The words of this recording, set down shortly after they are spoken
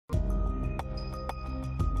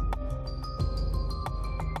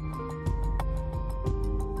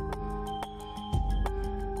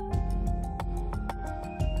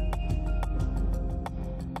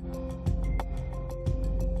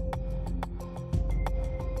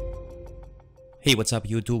Hey, what's up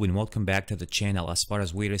YouTube, and welcome back to the channel. As far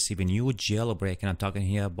as we receive a new jailbreak, and I'm talking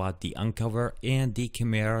here about the Uncover and the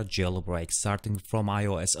Chimera jailbreak starting from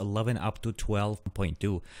iOS 11 up to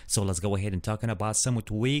 12.2. So let's go ahead and talking about some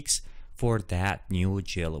tweaks for that new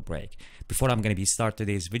jailbreak. Before I'm going to start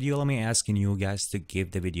today's video, let me asking you guys to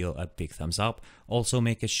give the video a big thumbs up. Also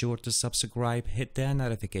make sure to subscribe, hit that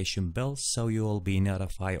notification bell so you will be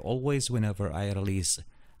notified always whenever I release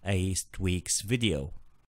a tweaks video.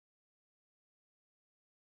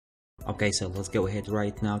 Okay, so let's go ahead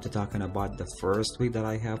right now to talking about the first tweak that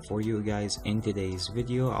I have for you guys in today's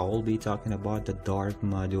video. I will be talking about the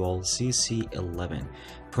DartModule CC11.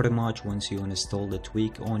 Pretty much once you install the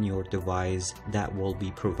tweak on your device, that will be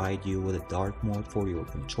provide you with a dark mode for your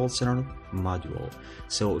control center module.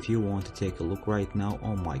 So if you want to take a look right now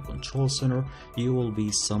on my control center, you will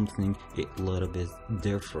be something a little bit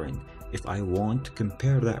different. If I want to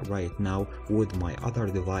compare that right now with my other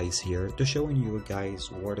device here to showing you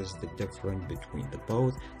guys what is the difference between the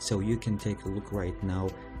both, so you can take a look right now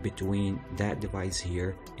between that device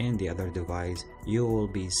here and the other device, you will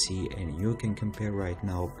be see and you can compare right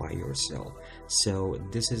now by yourself. So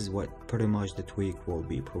this is what pretty much the tweak will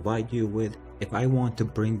be provide you with. If I want to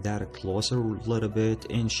bring that closer a little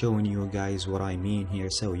bit and showing you guys what I mean here,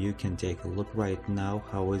 so you can take a look right now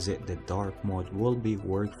how is it the dark mode will be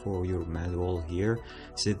work for your manual here.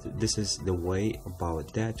 So this is the way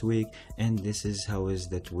about that tweak, and this is how is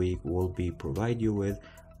the tweak will be provide you with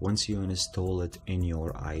once you install it in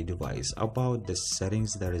your iDevice. About the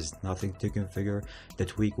settings, there is nothing to configure. The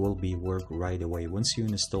tweak will be work right away once you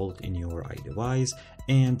install it in your iDevice.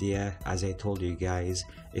 And yeah, as I told you guys,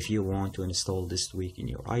 if you want to install this tweak in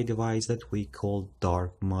your iDevice, that tweak called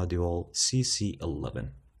DartModule CC11.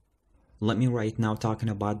 Let me right now talking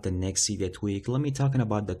about the next Cydia tweak. Let me talking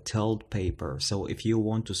about the TiltPaper. So if you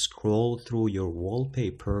want to scroll through your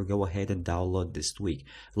wallpaper, go ahead and download this tweak.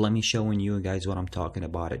 Let me showing you guys what I'm talking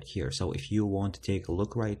about it here. So if you want to take a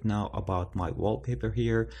look right now about my wallpaper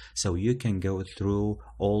here, so you can go through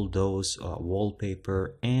all those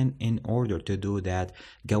wallpaper, and in order to do that,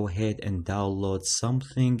 go ahead and download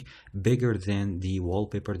something bigger than the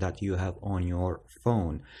wallpaper that you have on your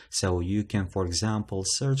phone. So you can, for example,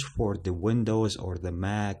 search for the Windows or the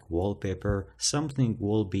Mac wallpaper. Something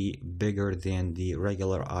will be bigger than the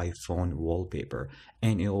regular iPhone wallpaper,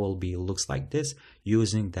 and it will be looks like this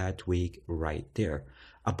using that tweak right there.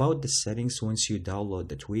 About the settings, once you download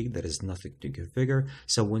the tweak, there is nothing to configure.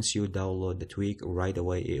 So once you download the tweak right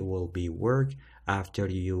away, it will be work after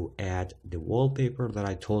you add the wallpaper that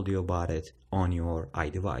I told you about it on your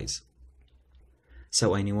iDevice.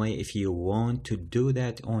 So anyway, if you want to do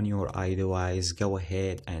that on your iDevice, go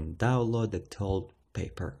ahead and download the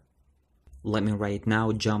TiltPaper. Let me right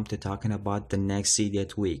now jump to talking about the next Cydia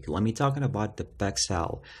tweak. Let me talking about the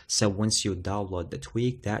Pascal. So once you download the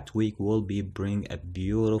tweak, that tweak will be bring a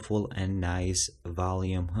beautiful and nice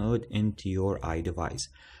volume HUD into your iDevice.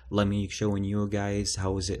 Let me showing you guys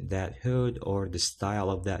how is it that HUD or the style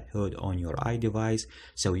of that HUD on your iDevice.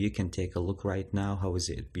 So you can take a look right now how is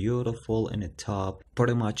it beautiful in the top.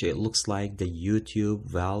 Pretty much it looks like the YouTube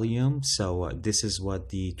volume. So this is what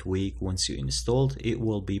the tweak once you installed, it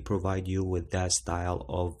will be provide you with that style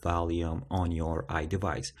of volume on your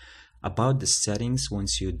iDevice. About the settings,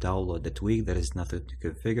 once you download the tweak, there is nothing to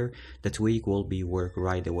configure. The tweak will be work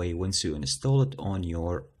right away once you install it on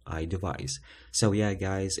your iDevice. So yeah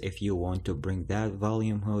guys, if you want to bring that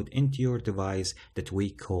volume HUD into your device, the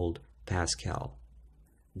tweak called Pascal.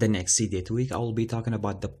 The next Cydia tweak, I will be talking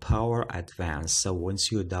about the PowerAdvanced. So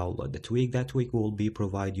once you download the tweak, that tweak will be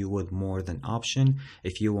provide you with more than option.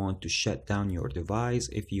 If you want to shut down your device,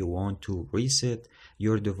 if you want to reset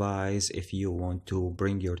your device, if you want to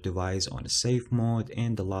bring your device on a safe mode,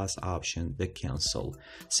 and the last option, the cancel.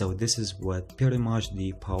 So this is what pretty much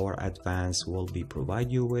the PowerAdvanced will be provide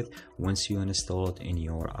you with once you install it in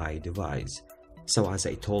your iDevice. So as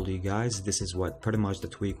I told you guys, this is what pretty much the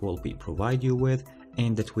tweak will be provide you with,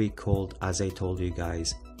 and the tweak called, as I told you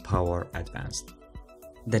guys, PowerAdvanced.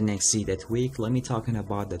 The next Cydia tweak, let me talking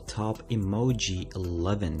about the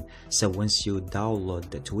TopEmojiXI. So once you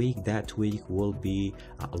download the tweak, that tweak will be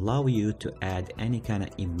allow you to add any kind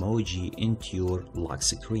of emoji into your lock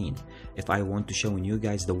screen. If I want to show you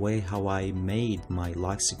guys the way how I made my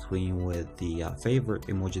lock screen with the favorite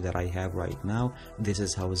emoji that I have right now, this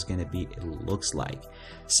is how it's gonna be it looks like.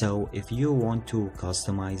 So if you want to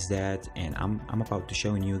customize that, and I'm about to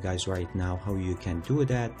show you guys right now how you can do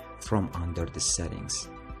that from under the settings.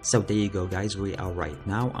 So there you go guys, we are right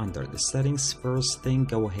now under the settings. First thing,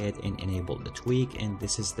 go ahead and enable the tweak, and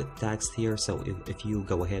this is the text here. So if you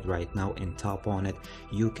go ahead right now and tap on it,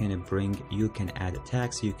 you can add a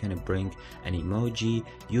text, you can bring an emoji,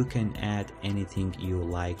 you can add anything you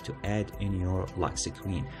like to add in your lock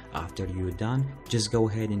screen. After you're done, just go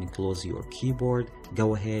ahead and close your keyboard,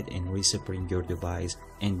 go ahead and reset your device,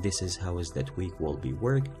 and this is how the tweak will be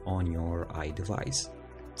work on your iDevice.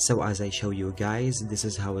 So as I show you guys, this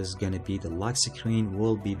is how it's gonna be. The lock screen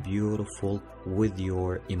will be beautiful with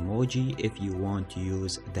your emoji if you want to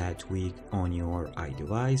use that tweak on your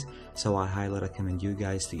iDevice. So I highly recommend you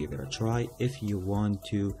guys to give it a try. If you want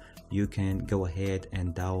to, you can go ahead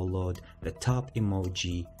and download the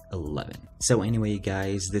TopEmojiXI. So anyway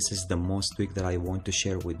guys, this is the most tweak that I want to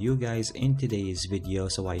share with you guys in today's video.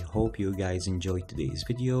 So I hope you guys enjoyed today's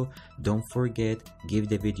video. Don't forget, give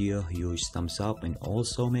the video a huge thumbs up, and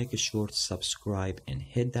also make sure to subscribe and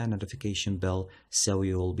hit that notification bell so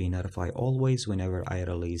you will be notified always whenever I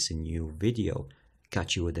release a new video.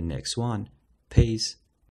 Catch you with the next one. Peace.